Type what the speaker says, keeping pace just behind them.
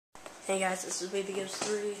Hey guys, this is Baby Gives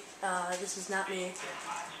 3. This is not me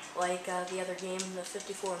like the other game, the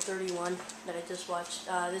 54 and 31 that I just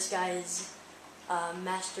watched. This guy is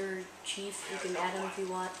Master Chief. You can add him if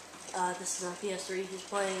you want. This is on PS3. He's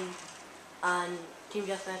playing on Team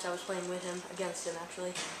Deathmatch. I was playing with him, against him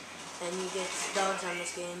actually. And he gets dogs on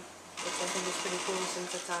this game, which I think is pretty cool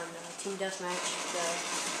since it's on Team Deathmatch,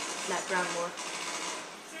 not Ground War.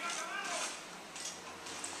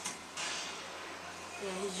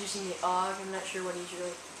 Yeah, he's using the AUG. I'm not sure what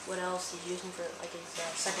else he's using for like his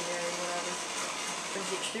secondary or whatever. But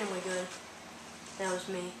he's extremely good. That was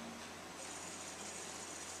me.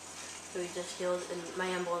 So he just killed, and my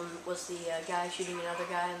emblem was the guy shooting another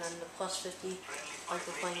guy, and then the plus 50, like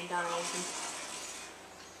we're playing in domination.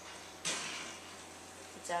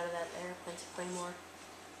 It's out of that there, plants a claymore.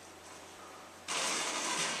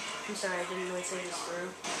 I'm sorry, I didn't really say this through,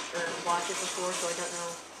 or watch it before, so I don't know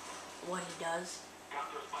what he does.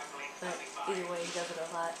 But either way, he does it a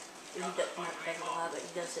lot. Not does it a lot, but he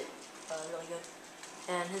does it really good.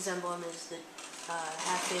 And his emblem is the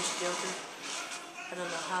half-faced Joker. I don't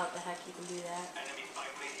know how the heck you can do that.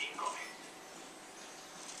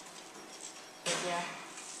 But yeah.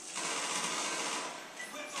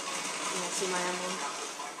 Yeah, see my emblem.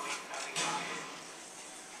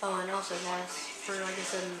 Oh, and also guys, for like I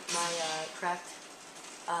said in my cracked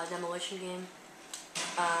demolition game,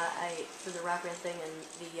 for the rock band thing and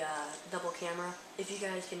the double camera, if you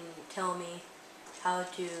guys can tell me how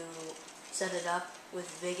to set it up with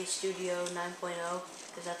Vegas Studio 9.0,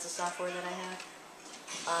 because that's the software that I have,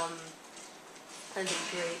 that'd be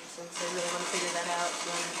great, since I really want to figure that out,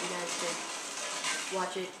 so then you guys could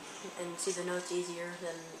watch it and see the notes easier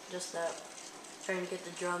than just trying to get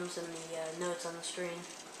the drums and the notes on the screen.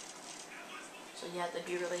 So yeah, that'd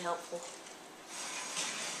be really helpful.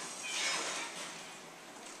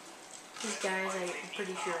 These guys, I'm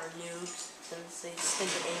pretty sure, are noobs, since they stink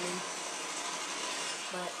at aiming.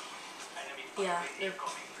 But, yeah, they're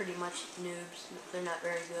pretty much noobs. They're not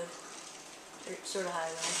very good. They're sort of high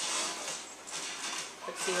rank.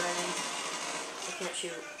 But see what I mean? They can't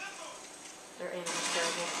shoot. Their aiming is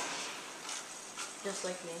terrible. Just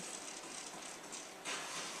like me.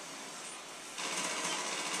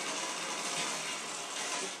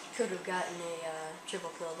 He could have gotten a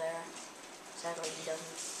triple kill there. Sadly, he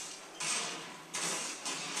doesn't.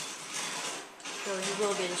 So he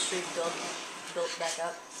will get his streak built back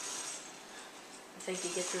up. I think he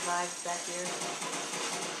gets revived back here.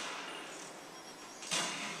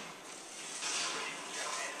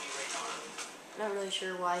 Not really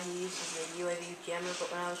sure why he uses the UAV jammer, but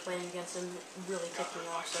when I was playing against him, it really ticked me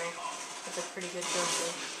off, so that's a pretty good kill too.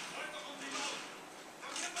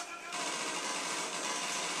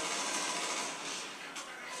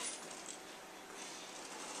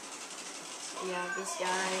 Yeah, this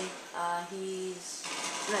guy, I'm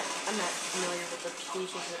not familiar with the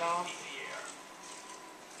species at all,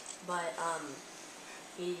 but,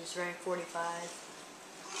 he's rank 45,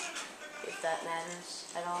 if that matters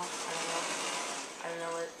at all. I don't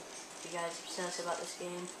know what you guys sense about this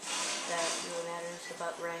game that really matters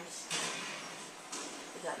about ranks,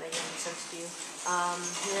 if that makes any sense to you.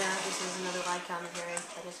 Yeah, this is another live commentary,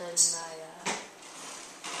 like I said in my,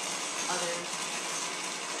 others.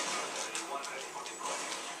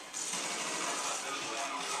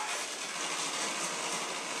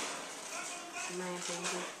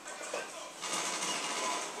 Rampaging.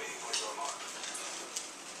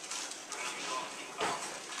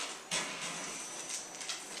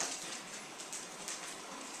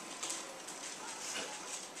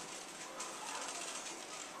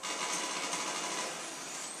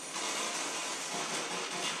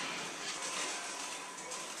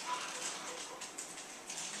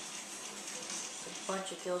 A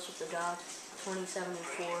bunch of kills with the dog. 27 and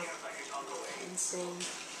 4. Insane.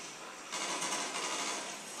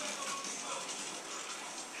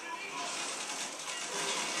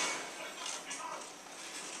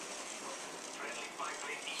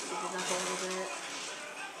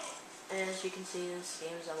 And as you can see, this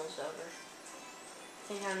game is almost over. I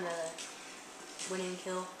think I'm the winning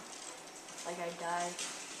kill. Like I died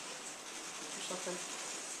or something.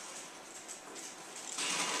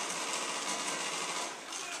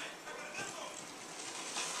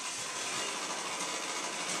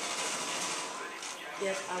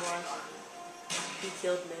 Yep, I was. He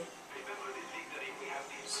killed me.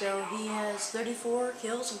 So he has 34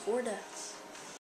 kills and 4 deaths.